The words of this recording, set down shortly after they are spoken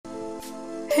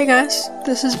Hey guys,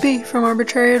 this is B from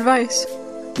Arbitrary Advice,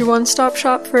 your one-stop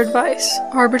shop for advice,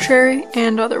 arbitrary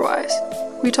and otherwise.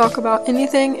 We talk about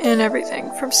anything and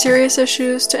everything, from serious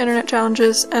issues to internet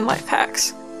challenges and life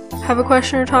hacks. Have a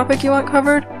question or topic you want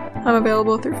covered? I'm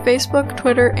available through Facebook,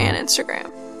 Twitter, and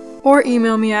Instagram. Or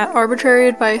email me at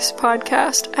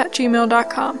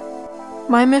arbitraryadvicepodcast@gmail.com.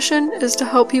 My mission is to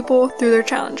help people through their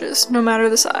challenges, no matter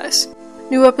the size.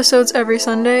 New episodes every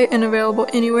Sunday and available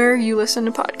anywhere you listen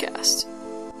to podcasts.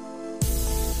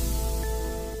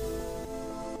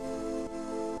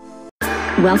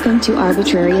 Welcome to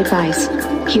Arbitrary Advice.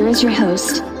 Here is your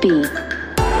host, B.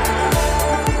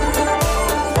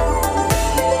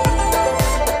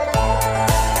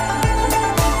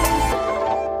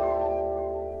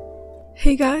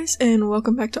 Hey guys, and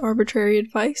welcome back to Arbitrary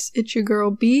Advice. It's your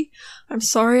girl B. I'm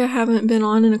sorry I haven't been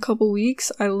on in a couple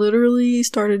weeks. I literally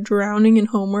started drowning in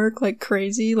homework like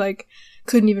crazy, like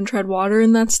couldn't even tread water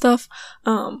and that stuff.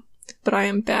 But I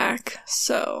am back,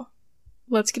 so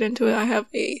let's get into it. I have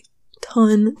a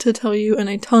ton to tell you and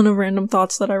a ton of random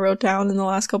thoughts that I wrote down in the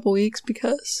last couple weeks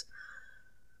because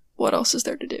what else is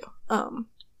there to do?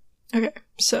 Okay,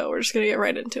 so we're just gonna get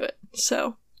right into it.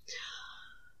 So,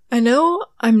 I know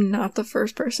I'm not the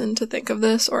first person to think of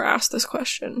this or ask this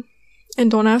question,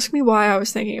 and don't ask me why I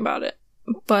was thinking about it,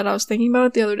 but I was thinking about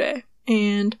it the other day,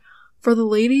 and for the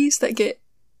ladies that get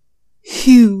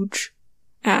huge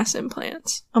ass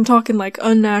implants, I'm talking like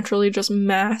unnaturally just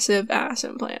massive ass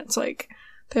implants, like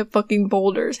they have fucking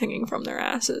boulders hanging from their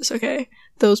asses, okay?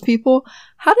 Those people,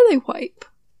 how do they wipe?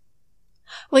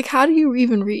 Like, how do you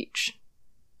even reach?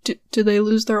 Do they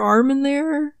lose their arm in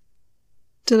there?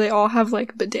 Do they all have,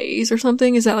 like, bidets or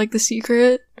something? Is that, like, the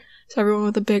secret? Does everyone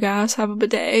with a big ass have a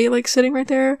bidet, like, sitting right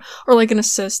there? Or, like, an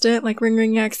assistant? Like, ring,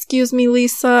 ring, yeah, excuse me,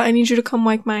 Lisa, I need you to come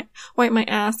wipe my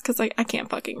ass, because, like, I can't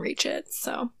fucking reach it,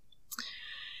 so.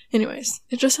 Anyways,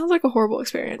 it just sounds like a horrible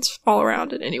experience all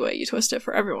around in any way you twist it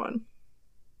for everyone.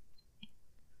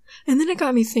 And then it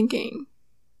got me thinking,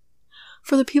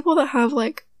 for the people that have,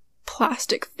 like,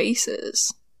 plastic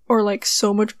faces, or, like,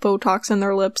 so much Botox in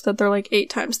their lips that they're, like, 8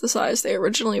 times the size they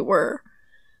originally were,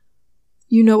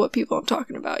 you know what people I'm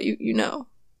talking about. You know.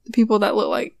 The people that look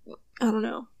like, I don't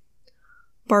know,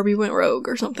 Barbie went rogue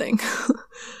or something.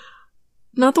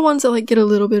 Not the ones that, like, get a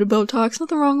little bit of Botox.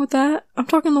 Nothing wrong with that. I'm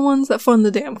talking the ones that fund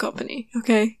the damn company,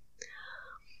 okay?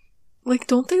 Like,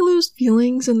 don't they lose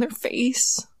feelings in their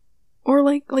face? Or,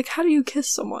 like, how do you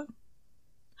kiss someone?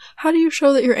 How do you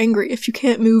show that you're angry if you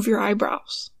can't move your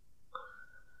eyebrows?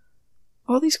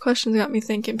 All these questions got me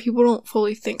thinking. People don't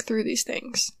fully think through these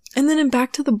things. And then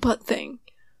back to the butt thing.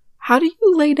 How do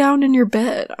you lay down in your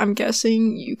bed? I'm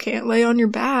guessing you can't lay on your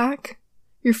back.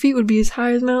 Your feet would be as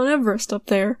high as Mount Everest up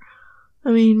there.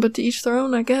 I mean, but to each their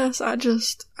own, I guess. I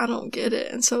don't get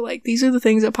it. And so, like, these are the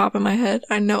things that pop in my head.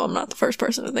 I know I'm not the first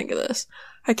person to think of this.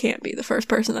 I can't be the first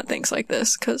person that thinks like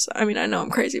this, because, I mean, I know I'm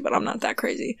crazy, but I'm not that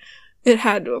crazy. It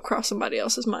had to have crossed somebody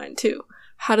else's mind, too.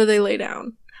 How do they lay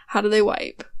down? How do they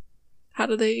wipe? How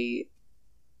do they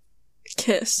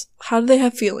kiss? How do they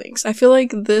have feelings? I feel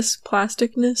like this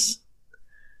plasticness,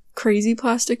 crazy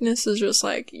plasticness, is just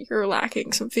like, you're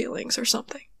lacking some feelings or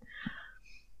something.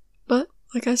 But,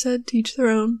 like I said, to each their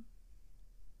own.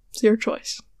 It's your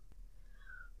choice.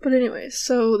 But anyways,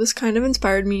 so this kind of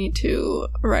inspired me to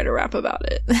write a rap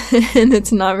about it. And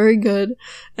it's not very good,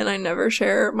 and I never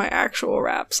share my actual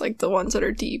raps, like the ones that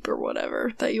are deep or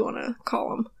whatever that you want to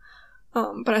call them.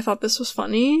 But I thought this was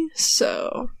funny,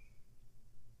 so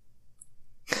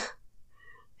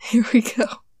here we go.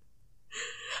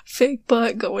 Fake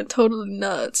butt going totally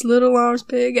nuts. Little arms,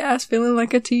 big ass, feeling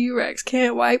like a T-Rex.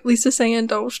 Can't wipe, Lisa saying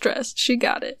don't stress. She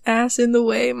got it. Ass in the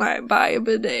way, might buy a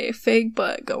bidet. Fake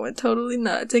butt going totally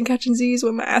nuts. Ain't catching Z's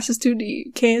when my ass is too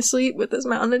deep. Can't sleep with this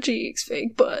mountain of cheeks.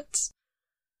 Fake butts.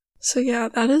 So yeah,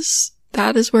 that is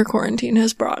where quarantine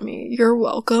has brought me. You're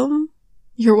welcome.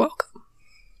 You're welcome.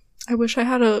 I wish I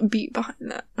had a beat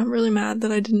behind that. I'm really mad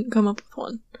that I didn't come up with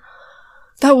one.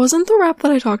 That wasn't the rap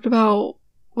that I talked about.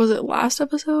 Was it last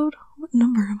episode? What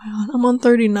number am I on? I'm on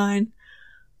 39.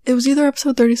 It was either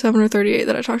episode 37 or 38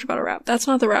 that I talked about a rap. That's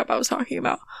not the rap I was talking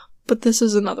about. But this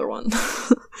is another one.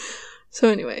 So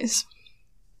anyways.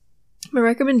 My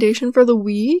recommendation for the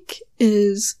week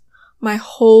is my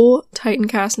whole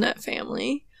TitancastNet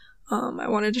family. I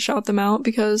wanted to shout them out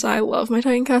because I love my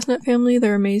TitancastNet family.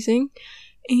 They're amazing.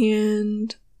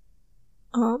 And,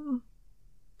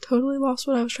 totally lost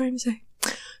what I was trying to say.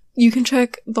 You can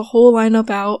check the whole lineup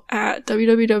out at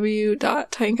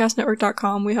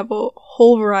www.titancastnetwork.com. We have a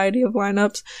whole variety of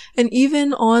lineups. And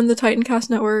even on the Titancast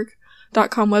Network,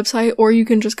 website, or you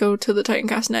can just go to the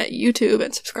TitancastNet YouTube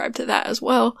and subscribe to that as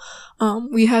well.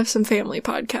 We have some family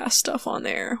podcast stuff on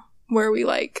there where we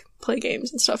like play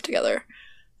games and stuff together.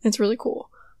 It's really cool.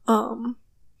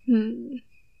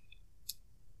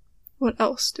 What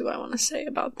else do I want to say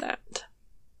about that?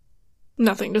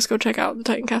 Nothing. Just go check out the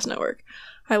Titancast Network.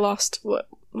 I lost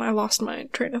my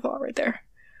train of thought right there.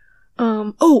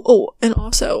 And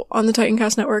also on the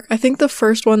Titancast Network, I think the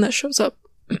first one that shows up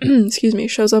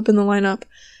shows up in the lineup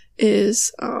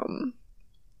is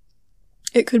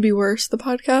It Could Be Worse, the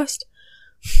podcast.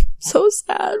 So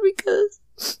sad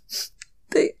because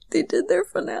they did their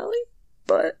finale,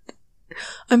 but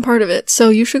I'm part of it, so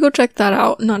you should go check that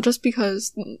out, not just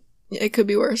because It Could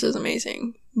Be Worse is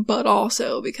amazing, but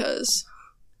also because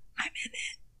I'm in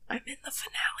it. I'm in the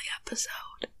finale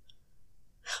episode.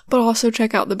 But also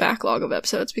check out the backlog of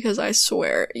episodes because I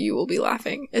swear you will be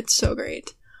laughing. It's so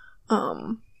great.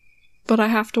 But I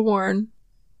have to warn,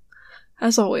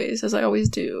 as always, as I always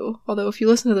do, although if you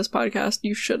listen to this podcast,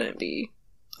 you shouldn't be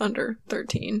under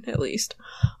 13, at least.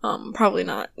 Probably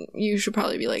not. You should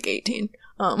probably be like 18.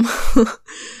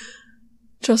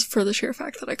 Just for the sheer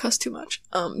fact that I cuss too much.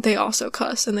 They also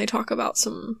cuss, and they talk about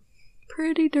some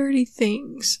pretty dirty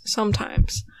things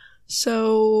sometimes.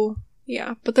 So,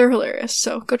 yeah, but they're hilarious,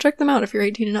 so go check them out if you're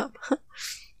 18 and up.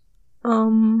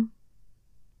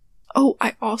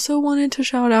 I also wanted to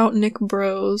shout out Nick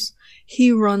Bros.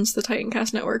 He runs the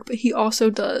Titancast Network, but he also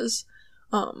does,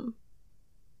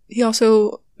 he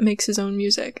also makes his own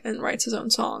music and writes his own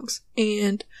songs,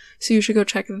 and so you should go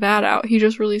check that out. He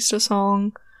just released a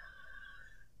song,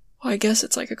 well, I guess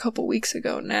it's like a couple weeks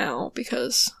ago now,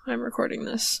 because I'm recording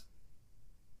this,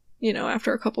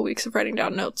 after a couple weeks of writing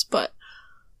down notes, but,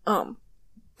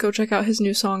 go check out his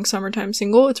new song, Summertime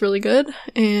Single. It's really good,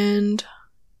 and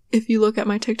if you look at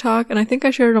my TikTok, and I think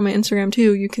I shared it on my Instagram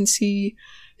too, you can see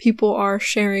people are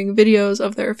sharing videos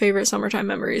of their favorite summertime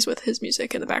memories with his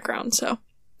music in the background, so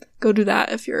go do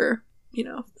that if you're,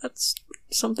 that's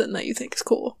something that you think is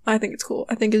cool. I think it's cool.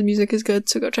 I think his music is good,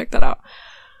 so go check that out.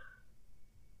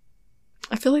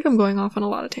 I feel like I'm going off on a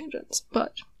lot of tangents,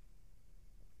 but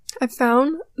I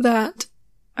found that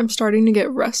I'm starting to get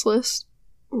restless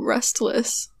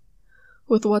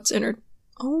with what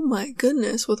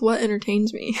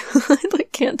entertains me. I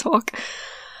can't talk.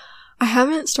 I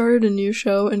haven't started a new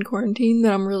show in quarantine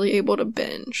that I'm really able to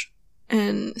binge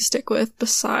and stick with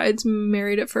besides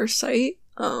Married at First Sight.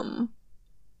 I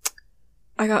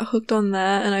got hooked on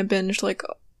that and I binged like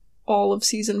all of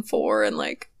season 4 in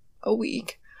like a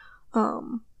week.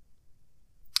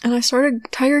 And I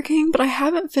started Tiger King, but I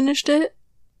haven't finished it.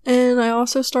 And I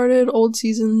also started old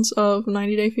seasons of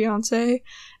 90 Day Fiancé,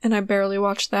 and I barely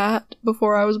watched that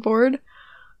before I was bored.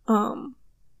 I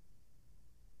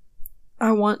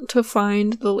want to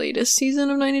find the latest season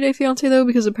of 90 Day Fiancé though,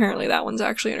 because apparently that one's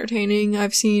actually entertaining.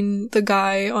 I've seen the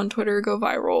guy on Twitter go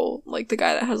viral, like the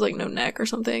guy that has like no neck or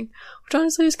something, which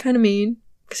honestly is kind of mean,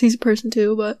 because he's a person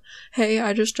too, but hey,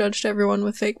 I just judged everyone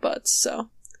with fake butts,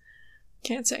 so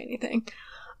can't say anything.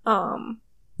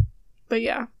 But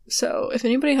yeah, so if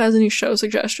anybody has any show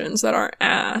suggestions that aren't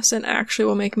ass and actually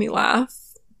will make me laugh,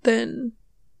 then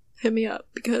hit me up,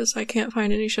 because I can't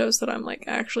find any shows that I'm like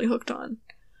actually hooked on.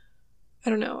 I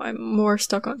don't know, I'm more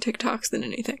stuck on TikToks than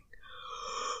anything.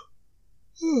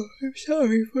 Oh, I'm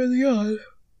sorry for the yawn.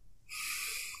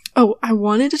 Oh, I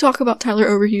wanted to talk about Tyler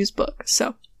Overhue's book,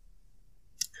 so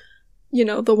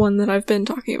the one that I've been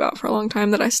talking about for a long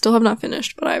time that I still have not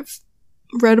finished, but I've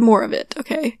read more of it,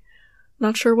 okay?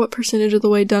 Not sure what percentage of the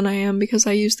way done I am because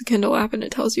I use the Kindle app and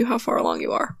it tells you how far along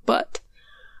you are, but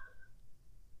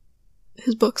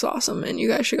his book's awesome and you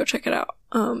guys should go check it out.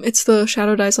 It's The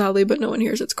Shadow Dies Loudly But No One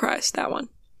Hears Its Cries, that one.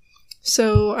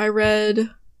 So I read,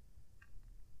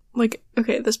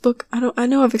 this book, I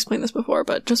know I've explained this before,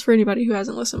 but just for anybody who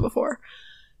hasn't listened before,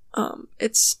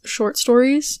 it's short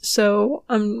stories, so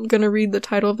I'm gonna read the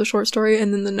title of the short story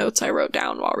and then the notes I wrote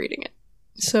down while reading it.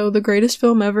 So, The Greatest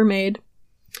Film Ever Made.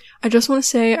 I just want to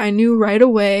say I knew right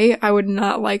away I would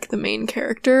not like the main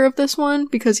character of this one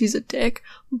because he's a dick,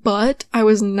 but I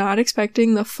was not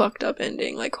expecting the fucked up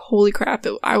ending. Like, holy crap,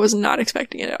 I was not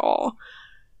expecting it at all.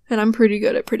 And I'm pretty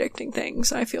good at predicting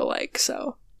things, I feel like,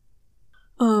 so.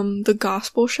 The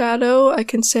Gospel Shadow, I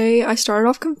can say I started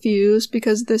off confused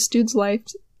because this dude's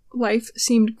life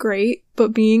seemed great,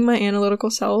 but being my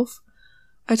analytical self,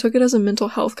 I took it as a mental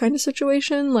health kind of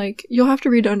situation, like, you'll have to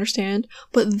read to understand,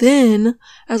 but then,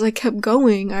 as I kept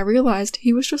going, I realized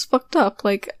he was just fucked up.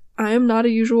 Like, I am not a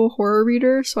usual horror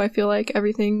reader, so I feel like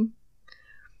everything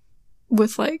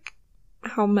with, like,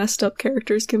 how messed up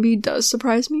characters can be does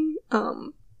surprise me,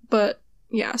 but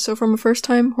yeah, so from a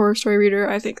first-time horror story reader,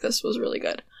 I think this was really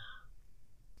good.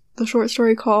 The short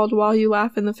story called While You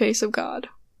Laugh in the Face of God.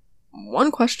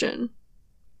 One question.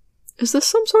 Is this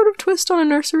some sort of twist on a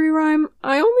nursery rhyme?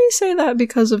 I only say that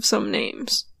because of some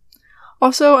names.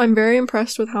 Also, I'm very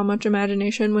impressed with how much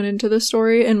imagination went into this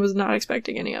story and was not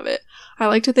expecting any of it. I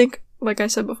like to think, like I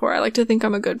said before, I like to think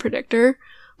I'm a good predictor,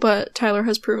 but Tyler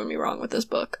has proven me wrong with this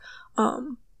book.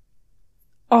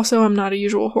 Also, I'm not a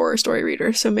usual horror story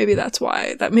reader, so maybe that's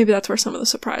where some of the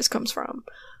surprise comes from.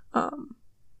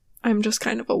 I'm just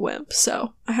kind of a wimp,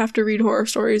 so I have to read horror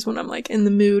stories when I'm like in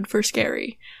the mood for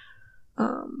scary.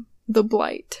 The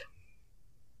Blight.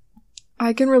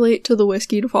 I can relate to the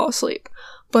whiskey to fall asleep,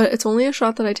 but it's only a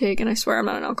shot that I take, and I swear I'm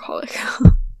not an alcoholic.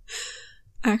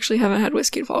 I actually haven't had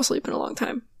whiskey to fall asleep in a long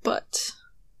time, but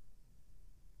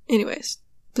anyways,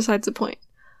 besides the point.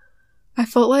 I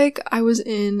felt like I was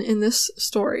in this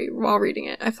story while reading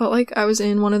it. I felt like I was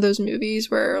in one of those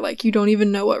movies where, like, you don't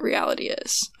even know what reality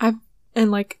is.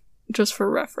 Just for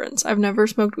reference, I've never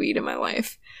smoked weed in my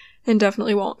life, and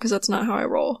definitely won't, because that's not how I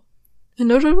roll. And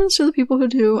no judgments to the people who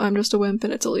do, I'm just a wimp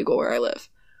and it's illegal where I live.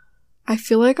 I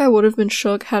feel like I would have been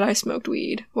shook had I smoked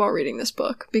weed while reading this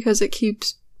book, because it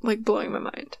keeps, like, blowing my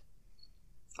mind.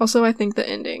 Also, I think the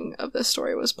ending of this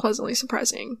story was pleasantly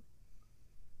surprising.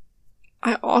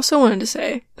 I also wanted to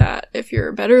say that if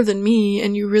you're better than me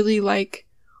and you really like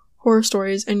horror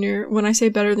stories, and when I say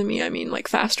better than me, I mean like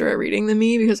faster at reading than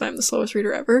me because I'm the slowest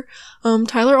reader ever,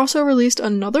 Tyler also released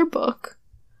another book.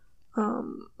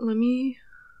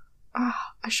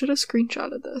 I should have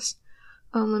screenshotted this.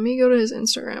 Let me go to his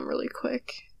Instagram really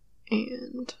quick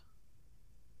and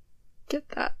get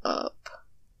that up.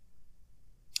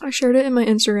 I shared it in my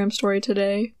Instagram story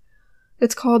today.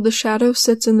 It's called The Shadow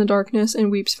Sits in the Darkness and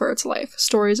Weeps for Its Life,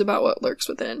 Stories About What Lurks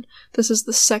Within. This is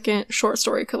the second horror short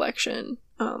story collection,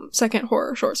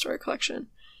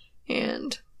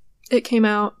 and it came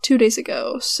out 2 days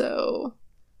ago, so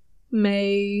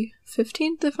May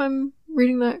 15th, if I'm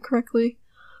reading that correctly.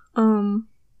 So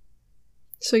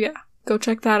yeah, go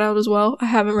check that out as well. I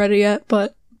haven't read it yet,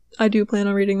 but I do plan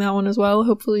on reading that one as well.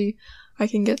 Hopefully I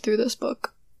can get through this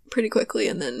book pretty quickly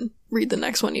and then read the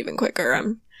next one even quicker.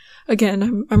 I'm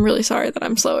really sorry that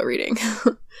I'm slow at reading,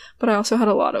 but I also had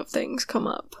a lot of things come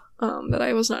up that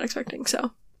I was not expecting,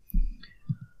 so.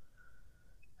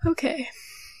 Okay.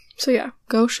 So yeah,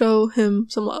 go show him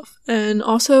some love. And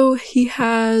also, he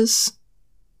has,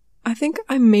 I think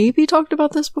I maybe talked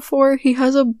about this before, he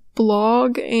has a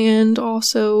blog, and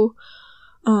also,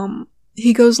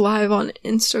 he goes live on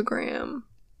Instagram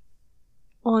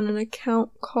on an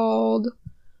account called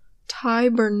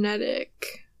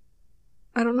Tybernetic.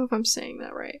 I don't know if I'm saying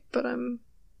that right, but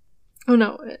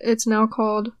it's now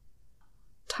called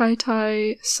Ty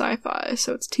Sci-Fi,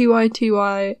 so it's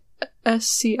TYTYSCIFI.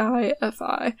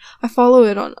 I follow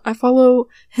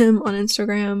him on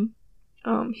Instagram.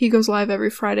 He goes live every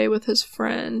Friday with his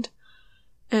friend,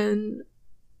 and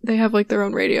they have like their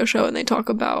own radio show, and they talk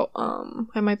about,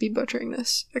 I might be butchering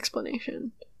this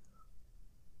explanation.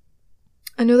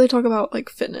 I know they talk about like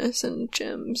fitness and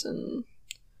gyms and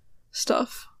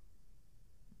stuff.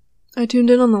 I tuned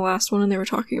in on the last one and they were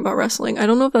talking about wrestling. I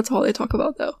don't know if that's all they talk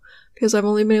about though, because I've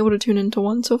only been able to tune into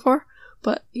one so far.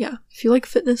 But yeah, if you like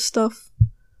fitness stuff,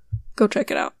 go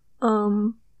check it out.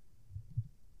 But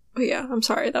yeah, I'm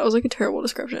sorry, that was like a terrible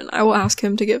description. I will ask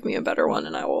him to give me a better one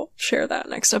and I will share that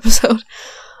next episode.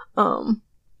 So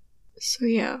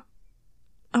yeah,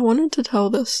 I wanted to tell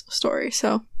this story.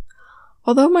 So,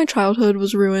 although my childhood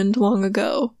was ruined long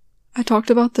ago, I talked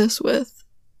about this with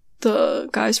the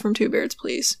guys from Two Beards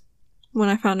Please when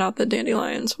I found out that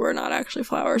dandelions were not actually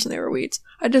flowers and they were weeds.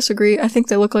 I disagree. I think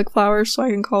they look like flowers, so I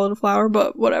can call it a flower,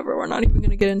 but whatever. We're not even going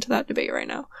to get into that debate right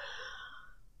now.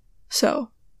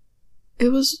 So,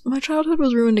 my childhood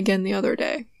was ruined again the other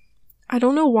day. I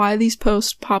don't know why these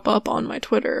posts pop up on my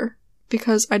Twitter,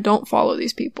 because I don't follow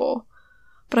these people.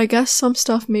 But I guess some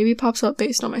stuff maybe pops up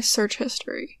based on my search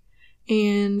history.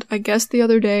 And I guess the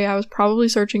other day I was probably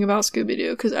searching about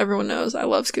Scooby-Doo, because everyone knows I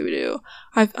love Scooby-Doo.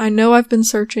 I know I've been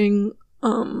searching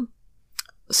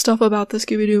stuff about the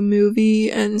Scooby-Doo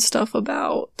movie and stuff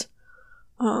about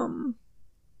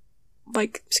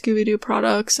like Scooby-Doo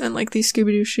products and like these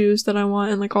Scooby-Doo shoes that I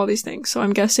want and like all these things. So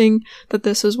I'm guessing that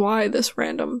this is why this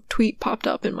random tweet popped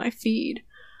up in my feed.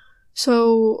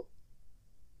 So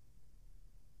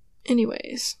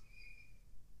anyways,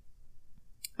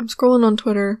 I'm scrolling on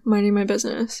Twitter, minding my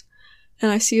business,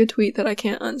 and I see a tweet that I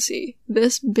can't unsee.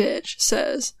 This bitch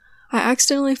says, I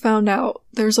accidentally found out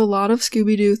there's a lot of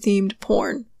Scooby-Doo themed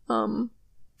porn. I'm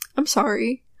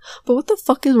sorry, but what the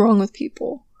fuck is wrong with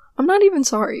people? I'm not even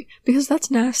sorry, because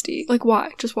that's nasty. Like,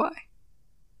 why? Just why?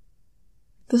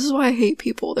 This is why I hate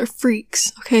people. They're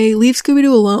freaks, okay? Leave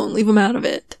Scooby-Doo alone. Leave them out of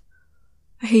it.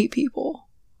 I hate people.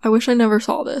 I wish I never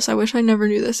saw this. I wish I never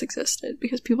knew this existed,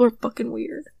 because people are fucking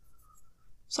weird.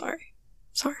 Sorry.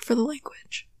 Sorry for the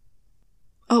language.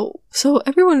 Oh, so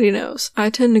everybody knows, I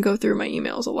tend to go through my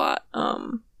emails a lot.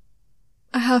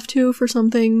 I have to for some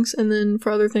things, and then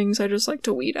for other things, I just like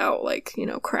to weed out, like, you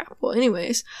know, crap. Well,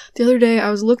 anyways, the other day, I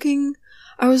was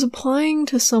applying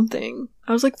to something.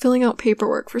 I was, like, filling out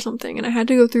paperwork for something, and I had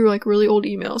to go through, like, really old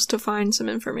emails to find some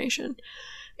information.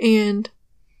 And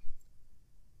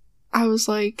I was,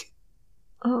 like,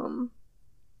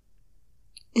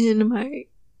 in my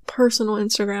personal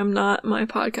Instagram, not my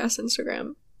podcast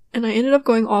Instagram. And I ended up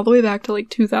going all the way back to, like,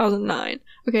 2009.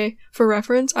 Okay, for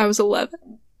reference, I was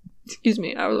 11. Excuse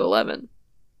me, I was 11.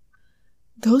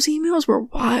 Those emails were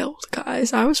wild,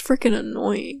 guys. I was freaking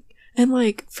annoying. And,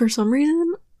 like, for some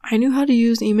reason, I knew how to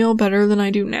use email better than I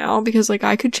do now, because, like,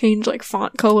 I could change, like,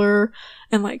 font color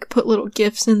and, like, put little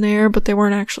GIFs in there, but they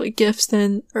weren't actually GIFs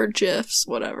then, or GIFs,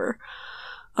 whatever.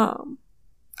 I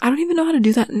don't even know how to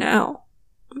do that now.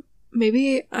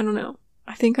 Maybe, I don't know.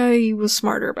 I think I was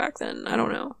smarter back then. I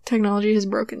don't know. Technology has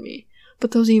broken me.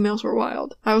 But those emails were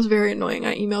wild. I was very annoying.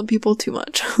 I emailed people too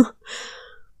much.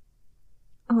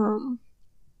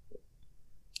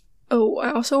 Oh,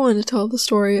 I also wanted to tell the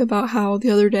story about how the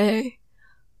other day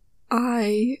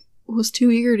I was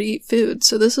too eager to eat food.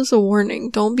 So this is a warning.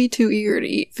 Don't be too eager to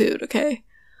eat food, okay?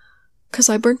 Because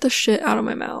I burnt the shit out of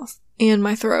my mouth and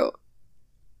my throat.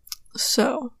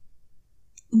 So,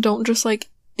 don't just, like,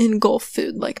 engulf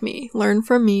food like me. Learn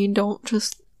from me. Don't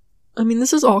just... I mean,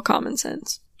 this is all common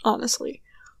sense, honestly.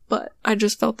 But I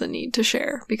just felt the need to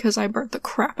share because I burnt the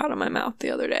crap out of my mouth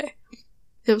the other day.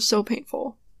 It was so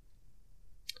painful.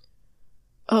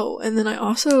 Oh, and then I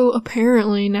also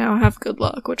apparently now have good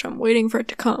luck, which I'm waiting for it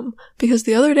to come. Because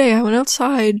the other day I went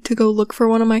outside to go look for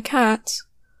one of my cats,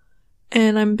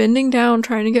 and I'm bending down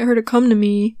trying to get her to come to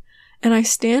me, and I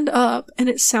stand up, and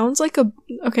it sounds like a...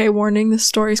 Okay, warning, this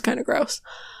story's kind of gross.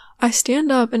 I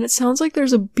stand up, and it sounds like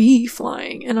there's a bee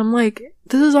flying, and I'm like,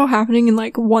 this is all happening in,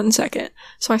 like, 1 second.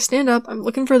 So I stand up, I'm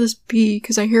looking for this bee,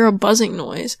 because I hear a buzzing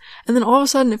noise, and then all of a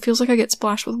sudden, it feels like I get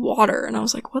splashed with water, and I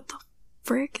was like, what the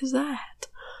frick is that?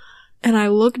 And I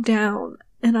look down,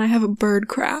 and I have a bird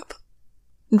crap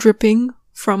dripping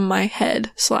from my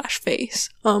head/face.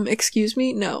 Excuse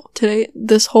me? No. Today,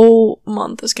 this whole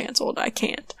month is canceled. I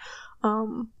can't.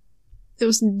 It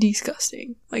was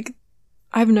disgusting. Like,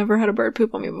 I've never had a bird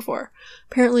poop on me before.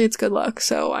 Apparently it's good luck,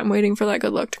 so I'm waiting for that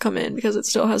good luck to come in, because it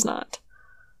still has not.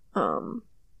 And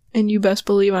you best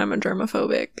believe I'm a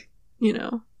germophobic. You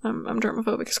know, I'm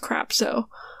germophobic as crap, so...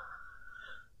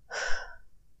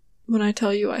 When I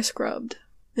tell you I scrubbed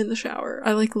in the shower,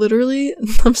 I, like, literally...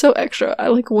 I'm so extra. I,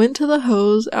 like, went to the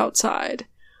hose outside,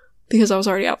 because I was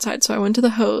already outside, so I went to the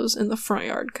hose in the front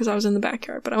yard, because I was in the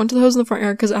backyard, but I went to the hose in the front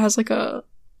yard because it has, like, a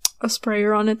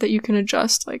sprayer on it that you can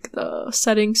adjust, like, the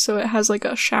settings, so it has, like,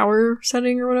 a shower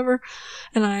setting or whatever,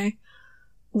 and I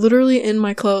literally, in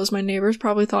my clothes, my neighbors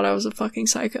probably thought I was a fucking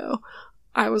psycho.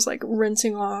 I was, like,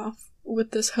 rinsing off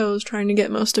with this hose, trying to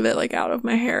get most of it, like, out of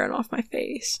my hair and off my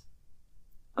face.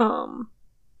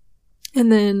 And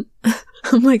then,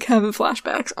 I'm, like, having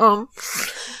flashbacks,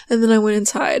 and then I went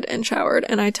inside and showered,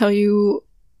 and I tell you,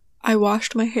 I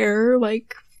washed my hair,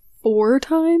 like, 4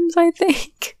 times, I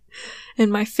think.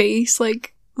 And my face,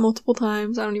 like, multiple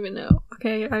times. I don't even know.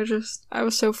 Okay, I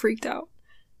was so freaked out.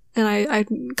 And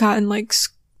I'd gotten, like,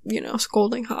 you know,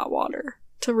 scalding hot water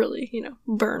to really, you know,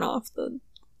 burn off the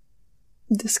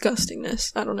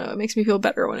disgustingness. I don't know, it makes me feel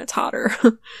better when it's hotter.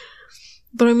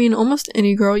 But I mean, almost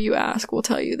any girl you ask will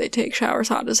tell you they take showers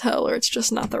hot as hell, or it's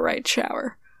just not the right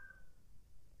shower.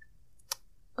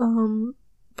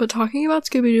 But talking about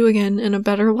Scooby-Doo again in a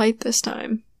better light this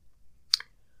time.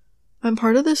 I'm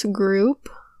part of this group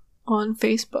on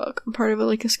Facebook. I'm part of a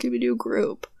Scooby-Doo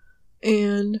group.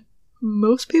 And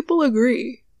most people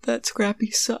agree that Scrappy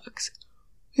sucks.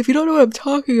 If you don't know what I'm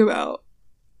talking about,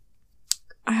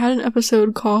 I had an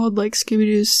episode called,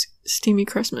 Scooby-Doo's Steamy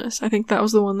Christmas. I think that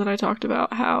was the one that I talked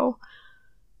about how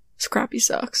Scrappy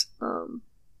sucks.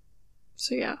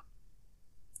 So yeah.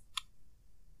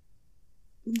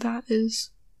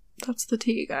 That's the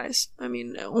tea, guys. I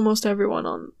mean, almost everyone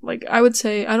on, I would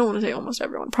say, I don't want to say almost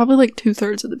everyone, probably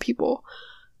 2/3 of the people,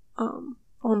 on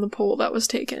the poll that was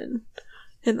taken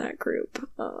in that group,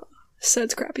 said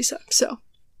Scrappy sucks, so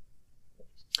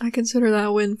I consider that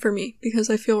a win for me, because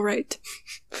I feel right.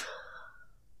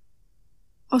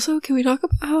 Also, can we talk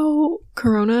about how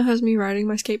Corona has me riding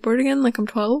my skateboard again like I'm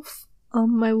 12?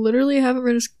 I literally haven't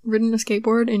ridden a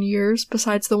skateboard in years,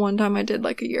 besides the one time I did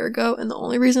like a year ago, and the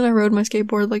only reason I rode my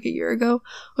skateboard like a year ago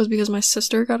was because my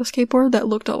sister got a skateboard that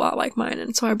looked a lot like mine,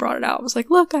 and so I brought it out. I was like,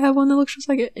 look, I have one that looks just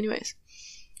like it. Anyways.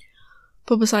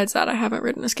 But besides that, I haven't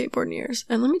ridden a skateboard in years.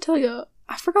 And let me tell you,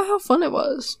 I forgot how fun it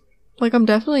was. Like, I'm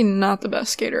definitely not the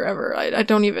best skater ever. I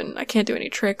can't do any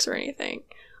tricks or anything.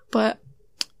 But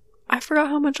I forgot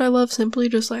how much I love simply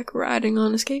just, like, riding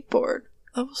on a skateboard.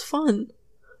 That was fun.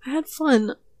 I had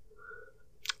fun.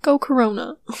 Go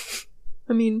Corona.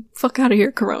 I mean, fuck out of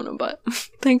here, Corona, but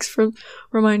thanks for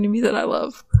reminding me that I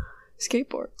love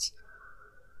skateboards.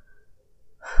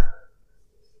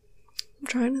 I'm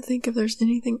trying to think if there's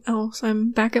anything else. I'm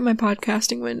back at my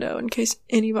podcasting window in case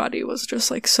anybody was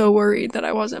just like so worried that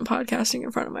I wasn't podcasting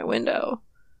in front of my window.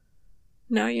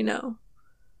 Now you know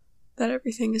that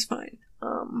everything is fine.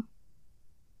 I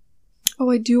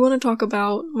do want to talk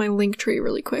about my Linktree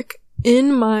really quick.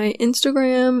 In my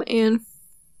Instagram, and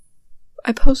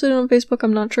I posted it on Facebook,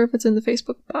 I'm not sure if it's in the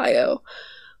Facebook bio,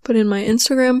 but in my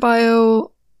Instagram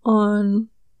bio on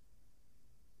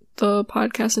the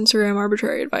podcast Instagram,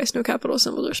 Arbitrary Advice, no capital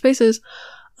symbols or spaces,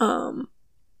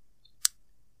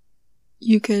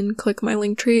 you can click my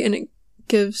Linktree and it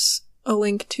gives a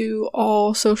link to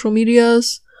all social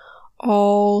medias,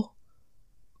 almost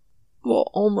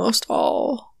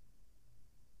all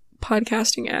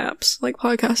podcasting apps, like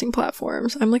podcasting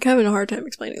platforms. I'm like having a hard time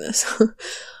explaining this.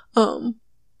 So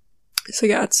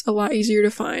yeah, it's a lot easier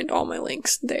to find all my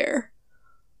links there.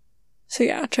 So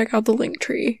yeah, check out the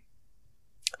Linktree.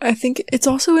 I think it's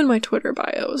also in my Twitter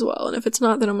bio as well, and if it's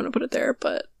not, then I'm gonna put it there,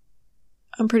 but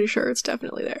I'm pretty sure it's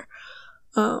definitely there.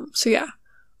 So yeah,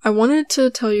 I wanted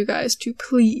to tell you guys to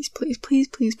please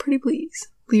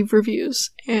leave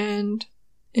reviews, and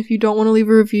if you don't want to leave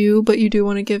a review, but you do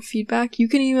want to give feedback, you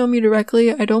can email me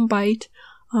directly. I don't bite.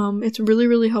 It's really,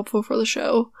 really helpful for the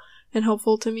show, and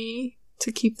helpful to me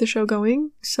to keep the show going,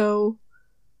 so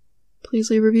please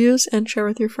leave reviews and share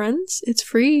with your friends. It's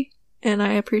free. And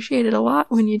I appreciate it a lot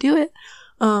when you do it.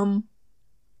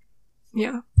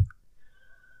 Yeah.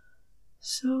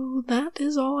 So that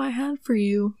is all I had for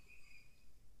you.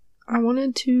 I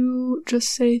wanted to just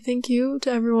say thank you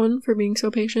to everyone for being so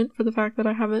patient, for the fact that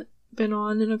I haven't been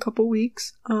on in a couple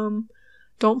weeks.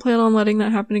 Don't plan on letting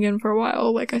that happen again for a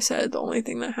while. Like I said, the only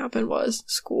thing that happened was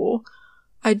school.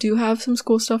 I do have some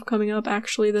school stuff coming up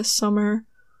actually this summer,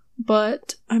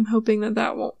 but I'm hoping that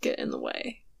that won't get in the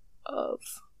way of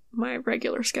my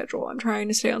regular schedule. I'm trying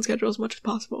to stay on schedule as much as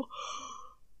possible.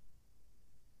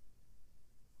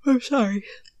 I'm sorry.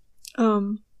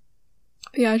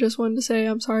 Yeah, I just wanted to say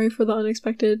I'm sorry for the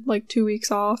unexpected, 2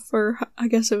 weeks off, or I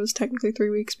guess it was technically 3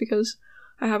 weeks because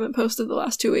I haven't posted the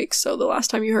last 2 weeks, so the last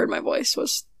time you heard my voice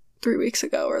was 3 weeks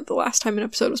ago, or the last time an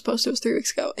episode was posted was 3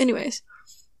 weeks ago. Anyways,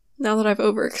 now that I've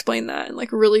over-explained that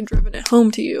and, really driven it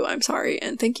home to you, I'm sorry,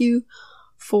 and thank you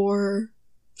for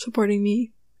supporting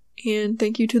me. And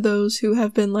thank you to those who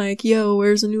have been like, yo,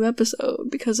 where's a new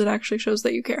episode? Because it actually shows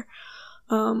that you care.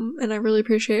 And I really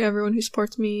appreciate everyone who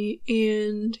supports me.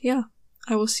 And yeah,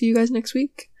 I will see you guys next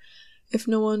week. If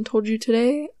no one told you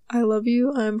today, I love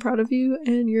you, I'm proud of you,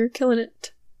 and you're killing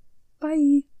it.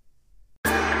 Bye.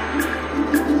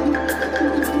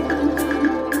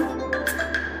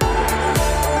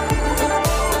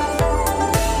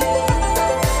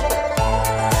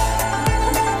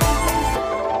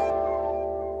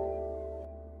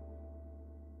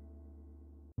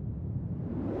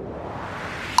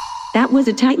 That was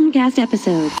a Titancast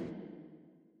episode.